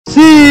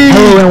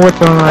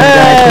going on,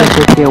 guys?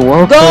 This here.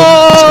 Welcome to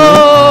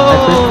my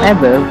first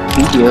ever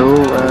video.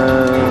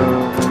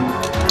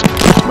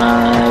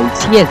 My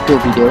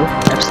CSGO video.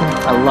 I've seen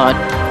a lot.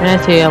 When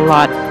I say a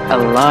lot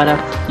of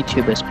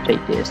YouTubers play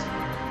this.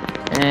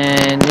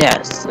 And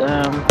yes,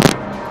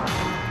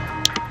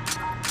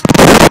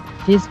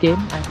 this game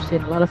I've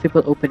seen a lot of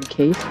people open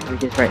case,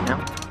 which is right now.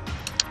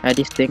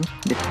 This thing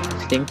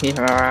here.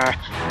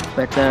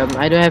 But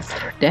I don't have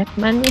that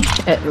many,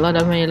 a lot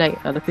of money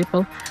like other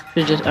people.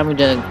 So I'm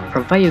gonna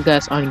provide you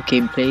guys on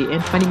gameplay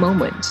and funny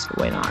moments.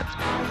 Why not?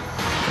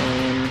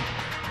 And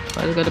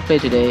what are we gonna play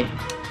today?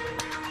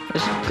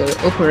 Let's go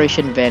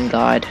Operation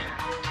Vanguard.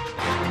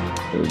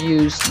 We'll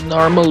use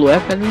normal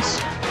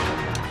weapons.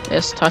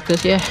 Yes,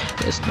 talkers, yeah.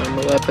 There's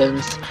normal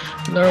weapons,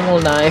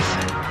 normal knife.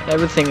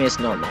 Everything is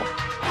normal,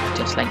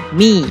 just like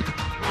me.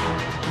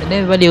 And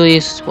everybody who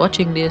is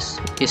watching this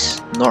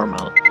is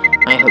normal.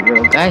 I hope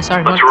you guys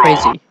are not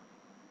crazy.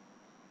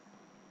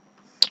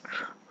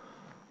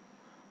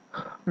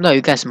 No,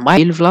 you guys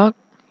might vlog.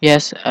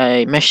 Yes,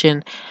 I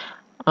mentioned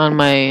on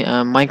my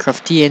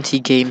Minecraft TNT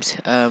games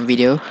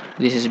video.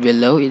 This is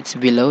below. It's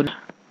below.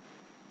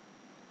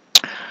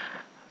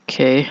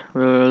 Okay,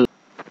 we're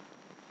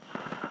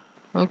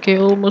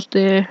almost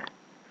there.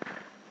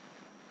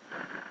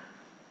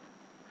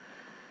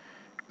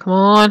 Come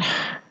on,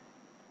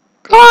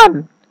 come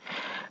on.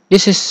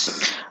 This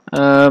is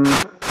the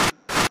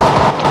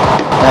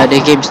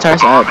game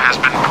starts out.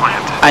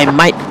 I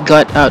might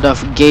got out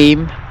of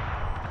game.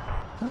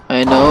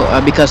 I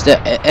know because the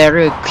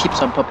error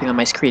keeps on popping on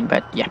my screen,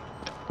 but yeah,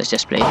 let's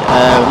just play.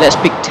 Let's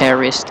pick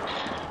terrorist.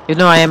 You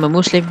know I am a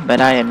Muslim,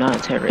 but I am not a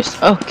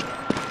terrorist. Okay.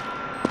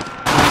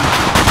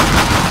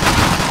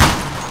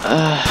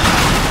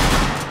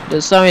 The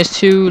song is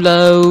too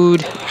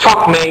loud.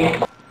 Fuck me.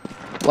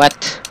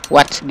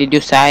 What did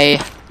you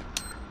say?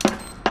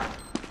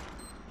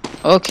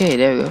 Okay,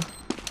 there we go.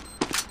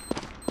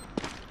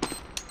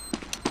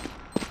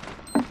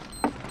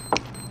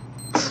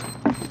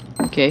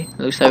 Okay,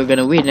 looks like we're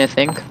gonna win, I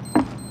think.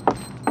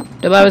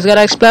 The bomb is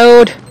gonna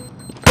explode!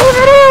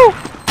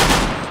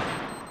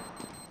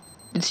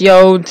 It's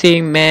your own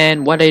team,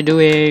 man. What are you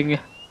doing?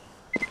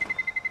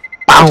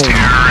 Boom!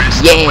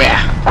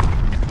 Yeah!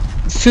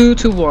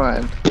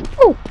 2-1.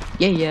 Oh,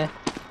 yeah.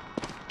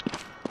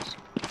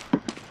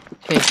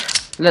 Okay,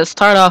 let's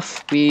start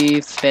off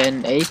with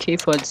an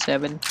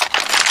AK-47.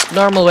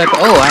 Normal weapon.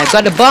 Oh, I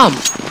got a bomb!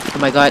 Oh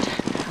my god.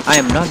 I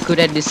am not good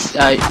at this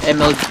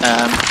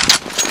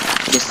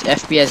this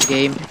FPS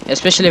game,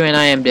 especially when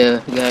I am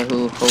the guy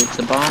who holds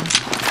the bomb.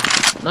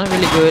 Not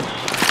really good,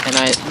 and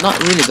not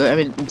really good. I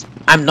mean,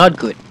 I'm not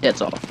good.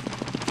 That's all.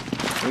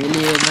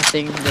 Really,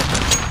 nothing.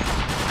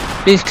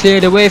 Please clear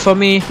the way for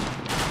me.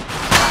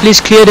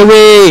 Please clear the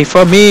way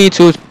for me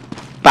to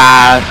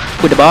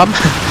put the bomb.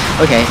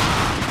 Okay.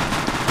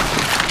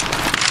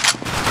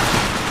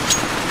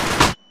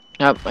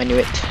 Oh, I knew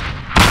it.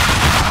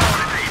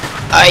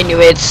 I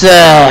knew it's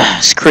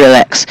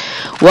Skrillex.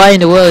 Why in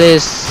the world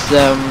is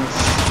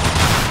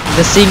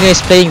the singer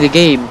is playing the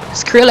game?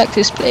 Skrillex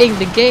is playing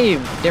the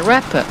game. The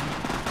rapper.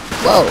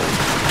 Whoa.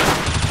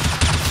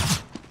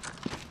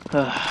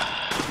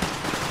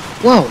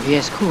 Whoa, he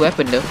has a cool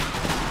weapon though.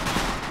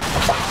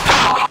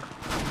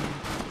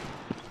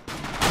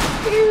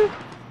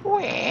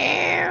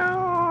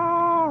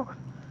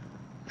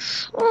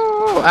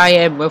 I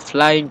am a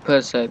flying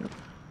person.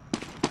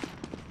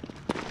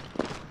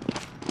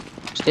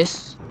 What's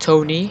this?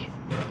 Tony?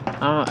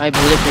 I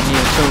believe in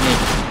you, Tony.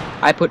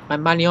 I put my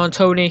money on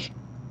Tony.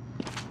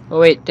 Oh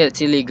wait,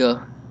 that's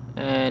illegal.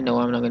 No,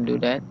 I'm not gonna do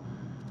that.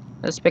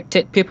 Let's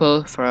spectate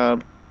people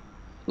from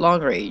long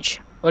range.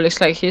 Well,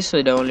 looks like he's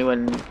the only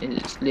one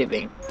is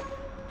living.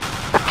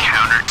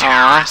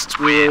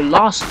 We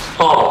lost.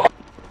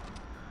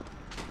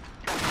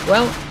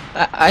 Well,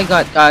 I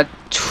got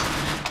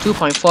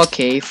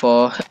 2.4k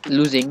for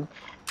losing.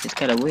 It's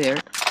kind of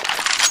weird.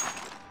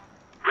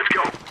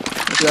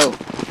 Let's go.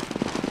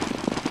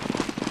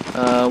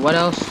 What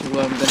else am I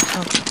gonna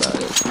talk about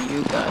it to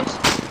you guys?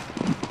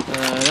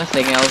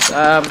 Nothing else.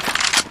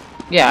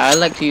 Yeah, I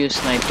like to use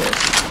snipers.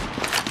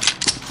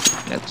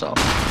 That's all.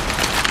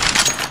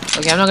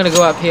 Okay, I'm not gonna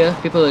go up here.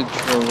 People will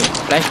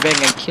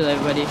flashbang and kill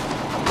everybody.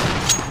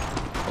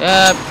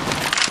 Yep.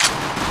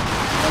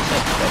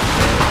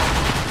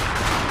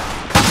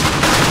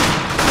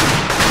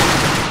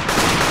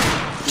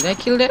 Did I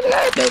kill that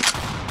guy? No.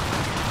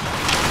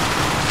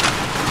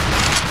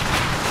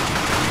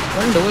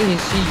 What in the world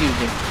is he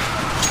using?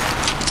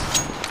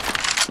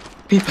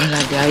 People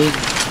are dying.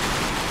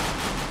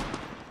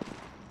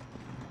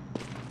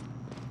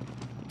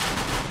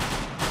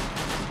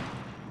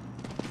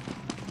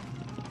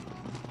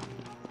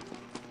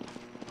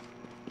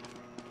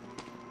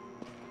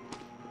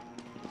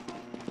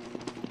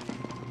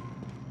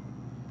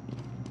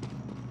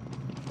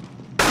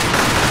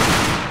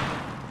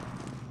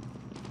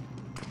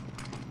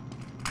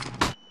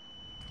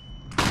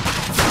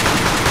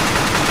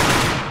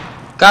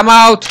 Come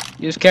out!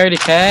 You scaredy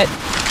cat!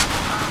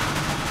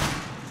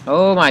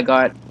 Oh my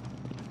god.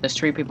 There's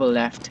 3 people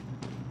left.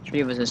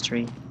 3 versus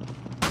 3.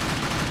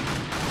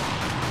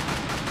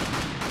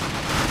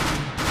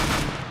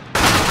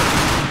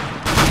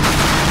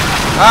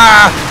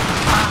 Ah!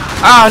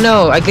 Oh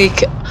no!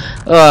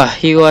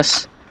 He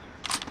was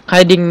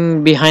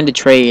hiding behind the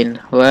train.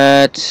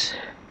 What?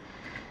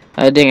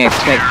 I didn't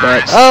expect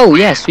that. Oh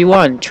yes, we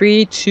won.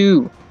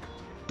 3-2.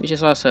 Which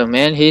is awesome,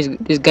 man.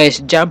 This guy's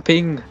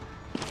jumping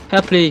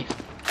happily.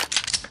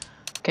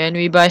 Can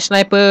we buy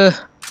sniper?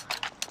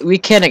 We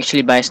can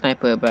actually buy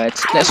sniper, but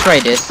let's try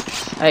this.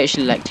 I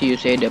actually like to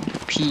use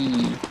AWP.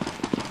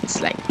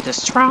 It's like the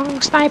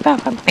strong sniper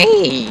from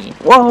me.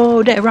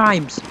 Whoa, that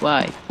rhymes.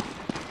 Why?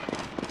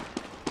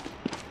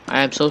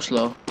 I am so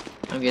slow.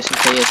 I'm guessing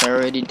players are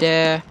already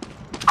there.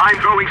 I'm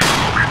throwing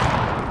smoke.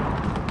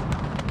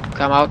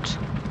 Come out.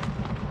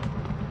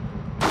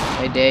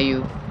 I dare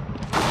you.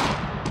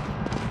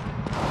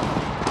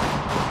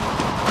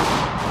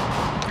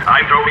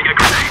 I'm throwing a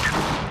grenade.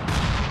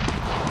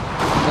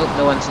 Nope,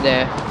 no one's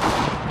there.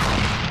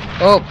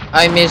 Oh,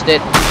 I missed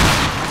it.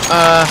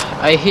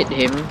 I hit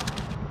him.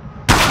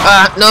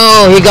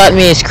 No, he got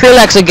me.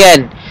 Skrillex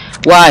again.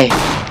 Why?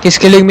 He's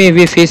killing me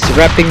with his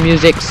rapping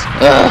musics.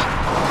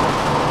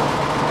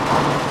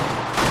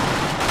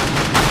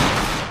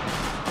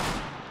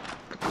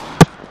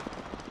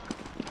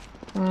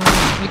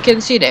 You can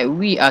see that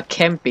we are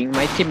camping.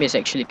 My team is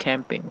actually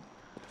camping.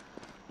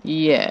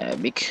 Yeah,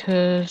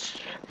 because...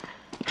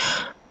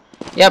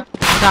 Yep.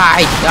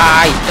 Die.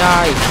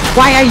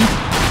 Why are you...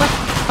 What?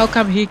 How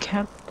come he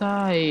can't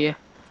die?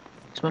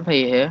 Is one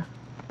player here?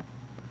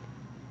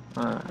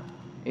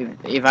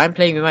 If I'm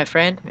playing with my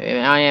friend,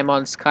 I am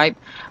on Skype.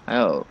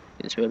 Oh,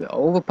 this will be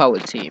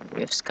overpowered team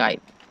with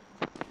Skype.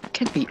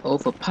 Can be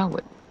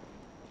overpowered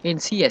in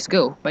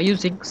CSGO by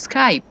using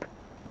Skype.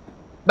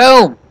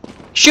 Boom!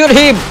 Shoot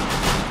him!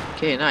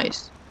 Okay,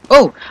 nice.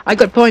 Oh, I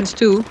got points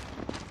too.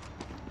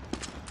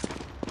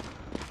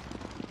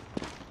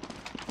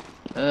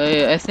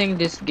 I think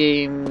this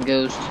game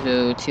goes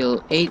to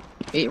till 8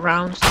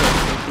 rounds,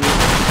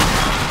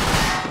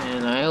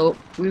 and I hope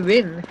we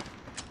win.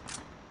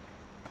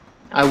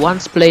 I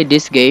once played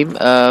this game.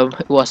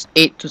 It was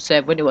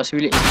 8-7. It was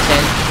really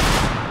intense.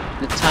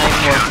 The time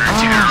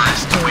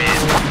was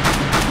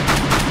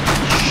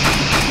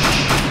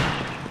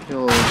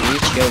yo,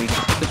 he's showing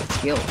good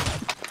skill.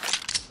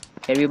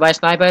 Can we buy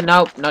sniper?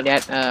 No, not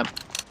yet.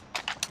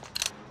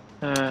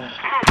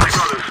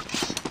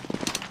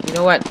 You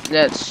know what?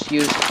 Let's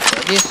use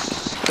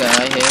this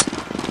guy here.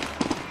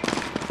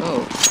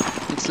 Oh,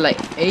 it's like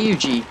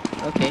AUG.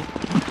 Okay,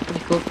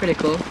 pretty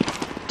cool.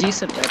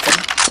 Decent weapon.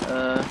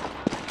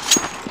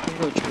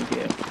 Go through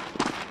here.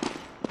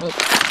 Oh.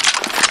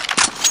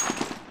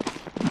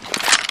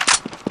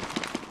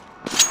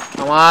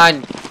 Come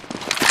on.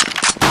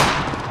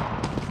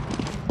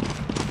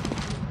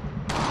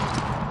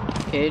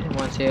 Okay,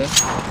 one's here.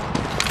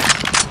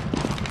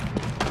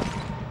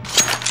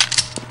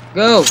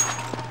 Go!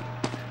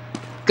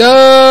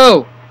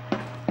 Go!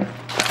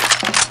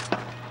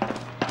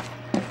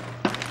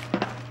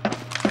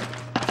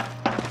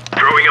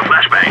 Throwing a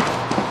flashbang.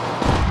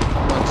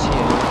 One's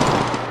here.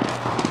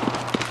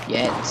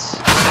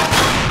 Yes.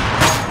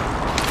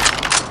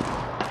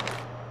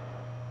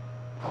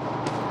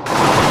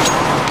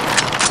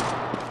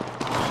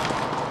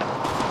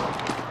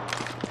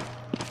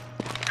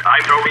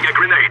 I'm throwing a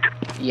grenade.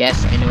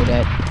 Yes, I know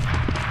that.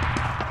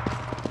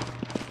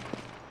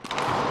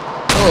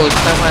 Oh,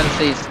 someone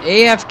says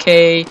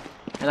AFK,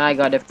 and I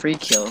got a free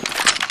kill.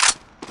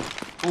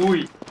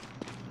 Oi.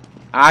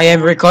 I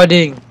am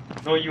recording.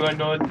 No, you are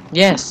not.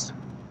 Yes.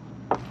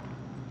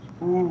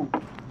 Ooh.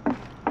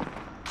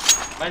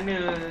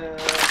 Mana?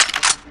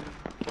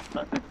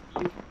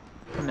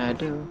 Mana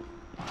ada.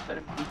 Tak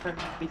ada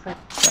refund.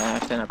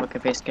 Saya nak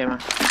pakai facecam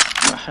lah.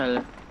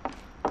 Mahal.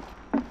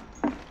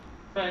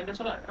 Dah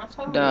solat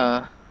asal?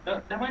 Dah.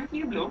 Dah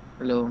mandi ke belum?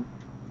 Belum.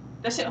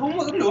 Dah set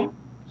homework ke belum?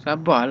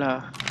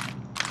 Sabarlah.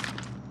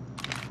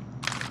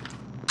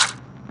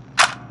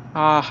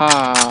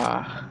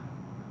 Aha.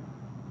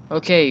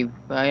 Okay,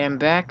 I am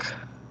back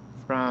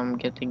from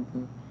getting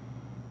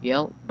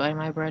yelled by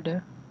my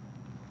brother.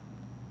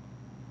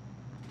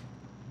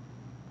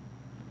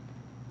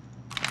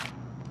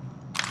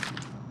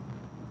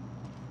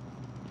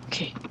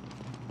 Okay,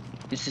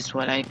 this is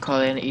what I call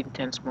an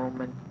intense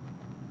moment.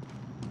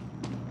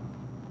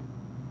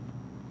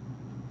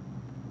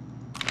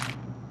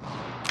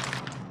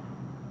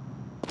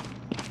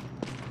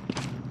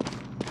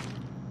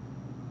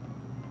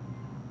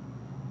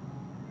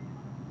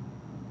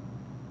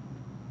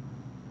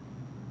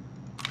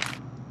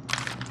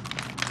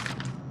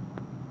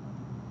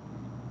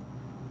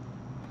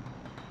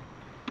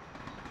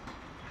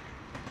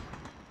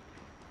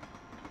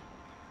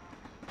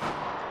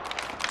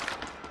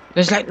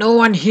 There's like no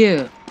one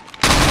here.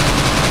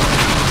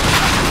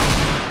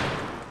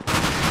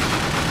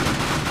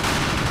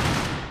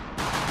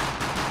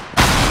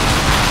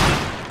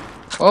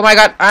 Oh my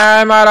god,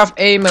 I'm out of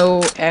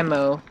ammo.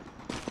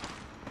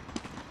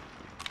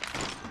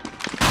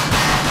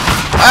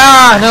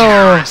 Ah,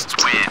 no.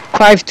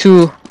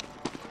 5-2.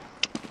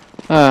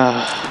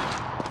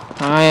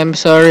 I am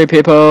sorry,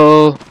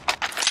 people.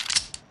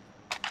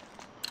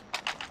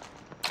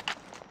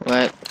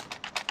 What?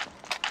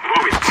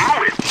 Moving.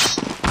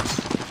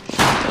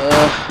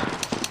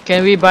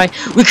 can we buy?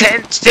 We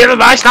can still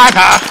buy sniper.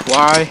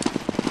 Why?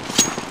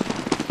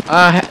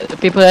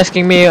 People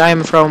asking me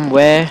I'm from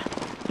where?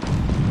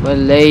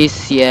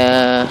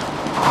 Malaysia.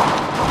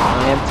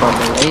 I am from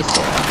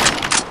Malaysia.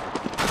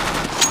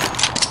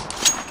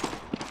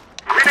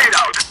 Grenade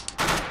out.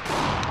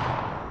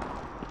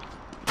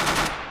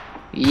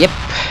 Yep.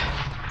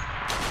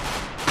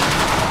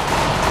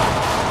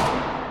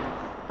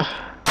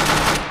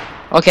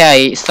 Okay,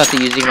 I started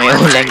using my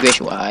own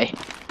language. Why?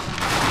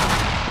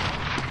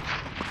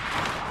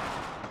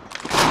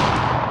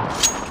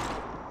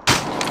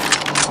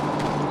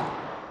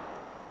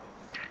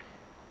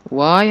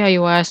 Why are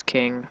you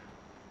asking?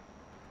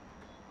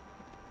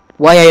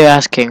 Why are you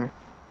asking?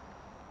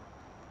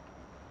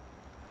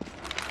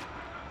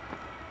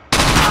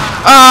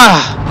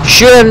 Ah!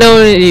 Should have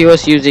known he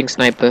was using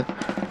sniper.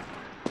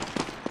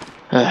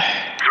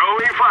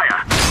 Throwing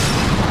fire.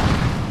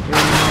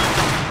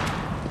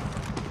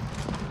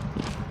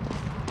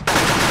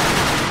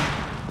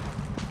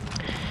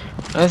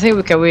 I think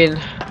we can win.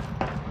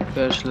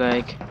 Because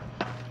like...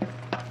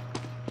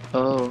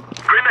 Oh.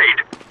 Grenade.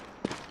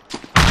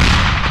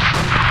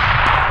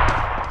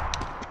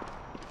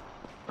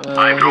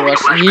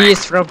 He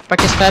is from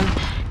Pakistan.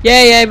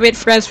 Yay, I made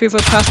friends with a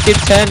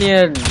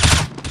Pakistanian.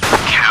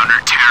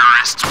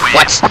 Counter-terrorists win.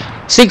 What?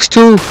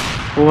 6-2.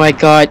 Oh my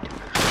god.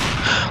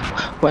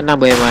 What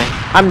number am I?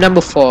 I'm number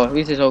 4.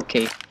 This is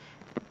okay.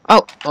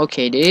 Oh,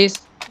 okay.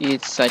 This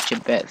is such a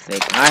bad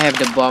thing. I have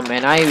the bomb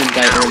and I will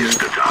die early. Now's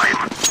the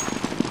time.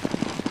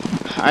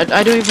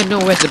 I don't even know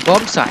where's the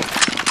bomb site.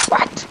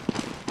 What?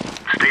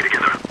 Stay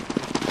together.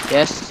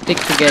 Yes, stick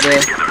together.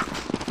 Stay together.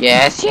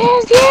 Yes,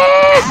 yes,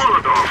 yes.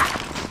 Molotov.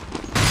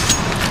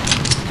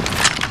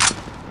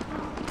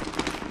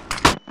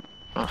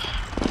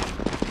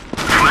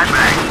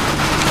 Flashbang.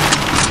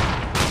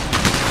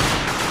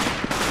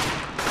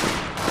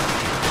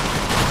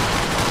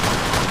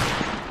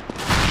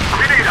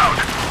 Grenade out.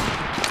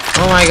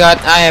 Oh my god,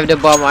 I have the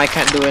bomb. I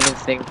can't do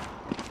anything.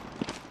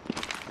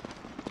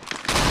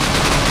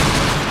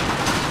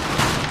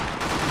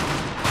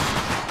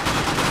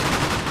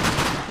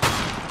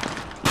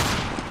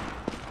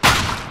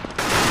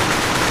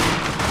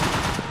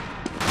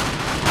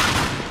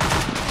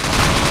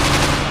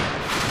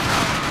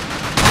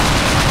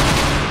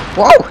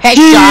 Whoa,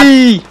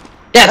 headshot!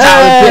 That's how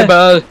we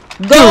dribble!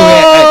 Go!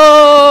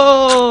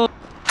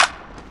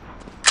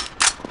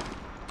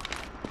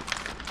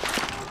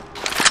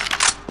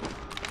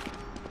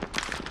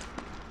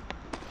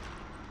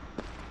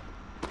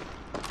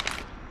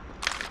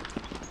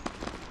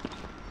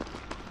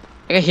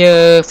 I can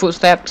hear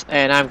footsteps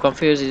and I'm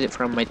confused. Is it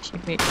from my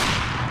teammate?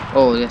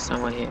 Oh, there's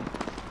someone here.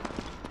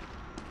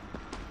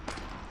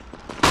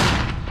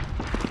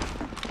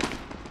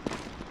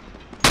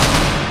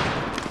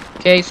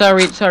 Okay,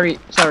 sorry.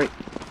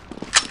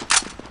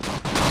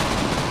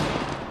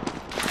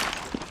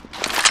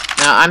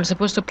 Now I'm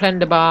supposed to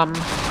plant the bomb.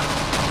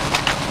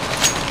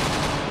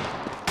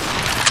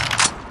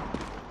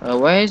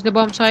 Where is the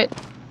bomb site?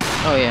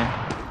 Oh yeah.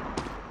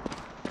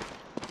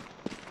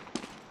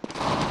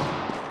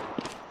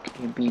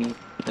 Okay, B.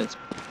 Let's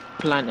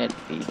plant at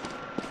B.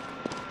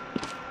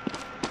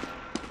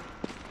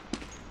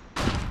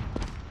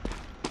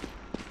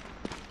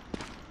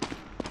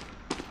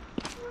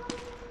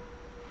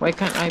 Why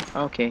can't I?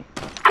 Okay.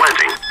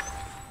 Planting.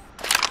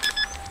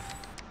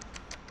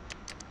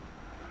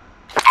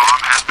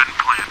 Bomb has been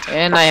planted.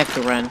 And I have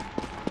to run.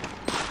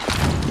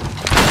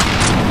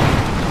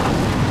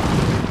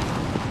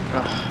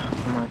 Oh,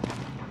 come on.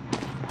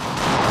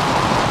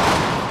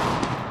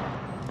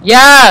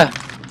 Ya!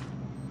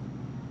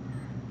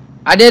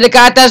 Ada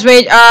dekat atas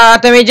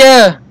atas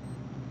meja.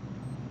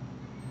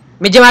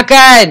 Meja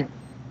makan.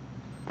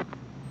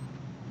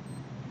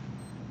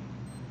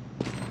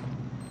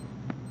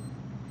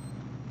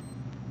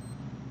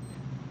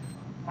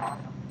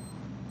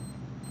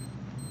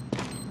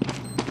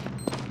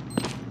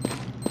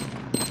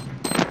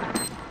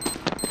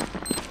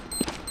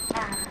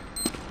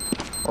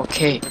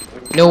 Okay,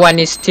 no one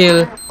is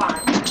still.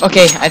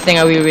 Okay, I think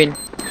I will win. It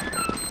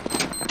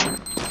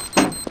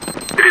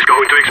is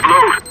going to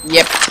explode.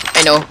 Yep,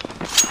 I know.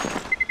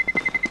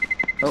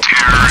 Oh.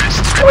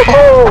 Terrorists.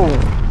 Oh!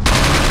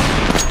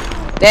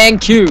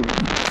 Thank you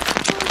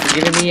for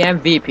giving me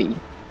MVP.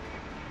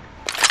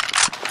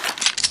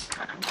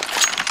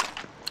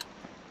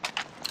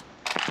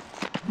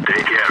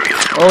 Take care of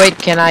yourself. Oh wait,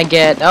 can I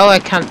get? Oh, I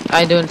can't.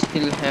 I don't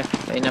still have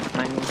enough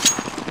money.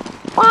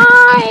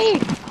 Why?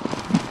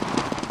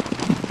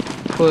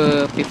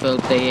 Poor people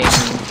playing.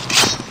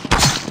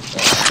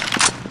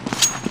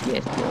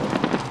 Yes, bro.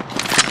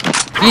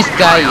 This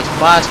guy is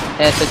fast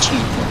as a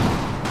cheetah.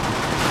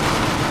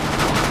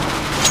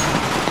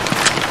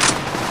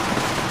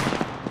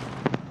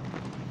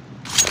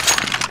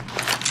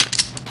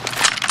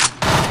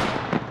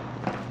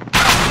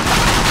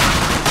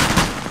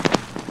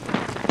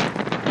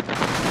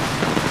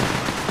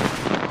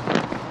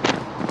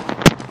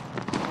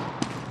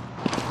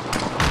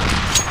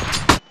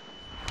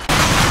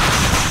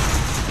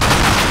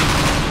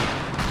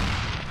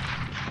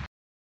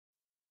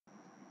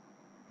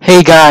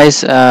 Hey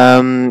guys,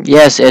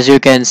 yes, as you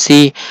can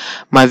see,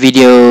 my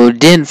video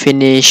didn't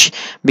finish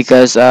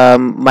because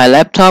my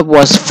laptop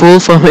was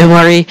full for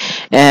memory,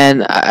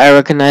 and I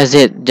recognized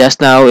it just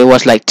now. It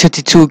was like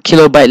 32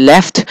 kilobyte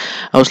left.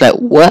 I was like,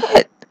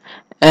 what?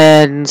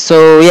 And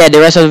so yeah, the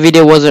rest of the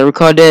video wasn't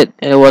recorded.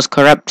 It was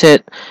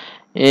corrupted,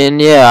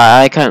 and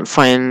yeah, I can't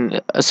find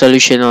a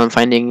solution on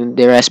finding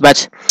the rest.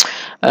 But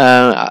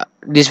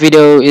this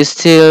video is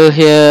still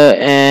here,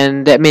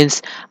 and that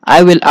means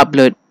I will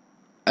upload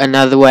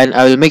another one.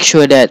 I will make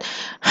sure that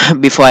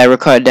before I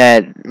record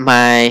that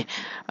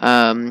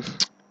um,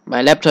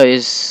 my laptop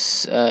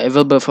is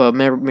available for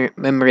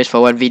memories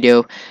for one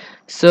video.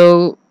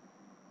 So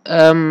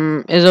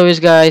as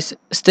always, guys,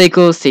 stay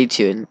cool, stay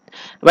tuned.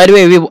 By the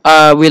way,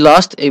 we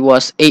lost. It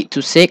was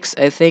 8-6,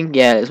 I think.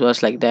 Yeah, it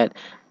was like that.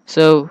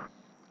 So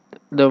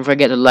don't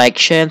forget to like,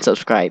 share, and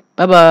subscribe.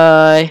 Bye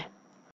bye.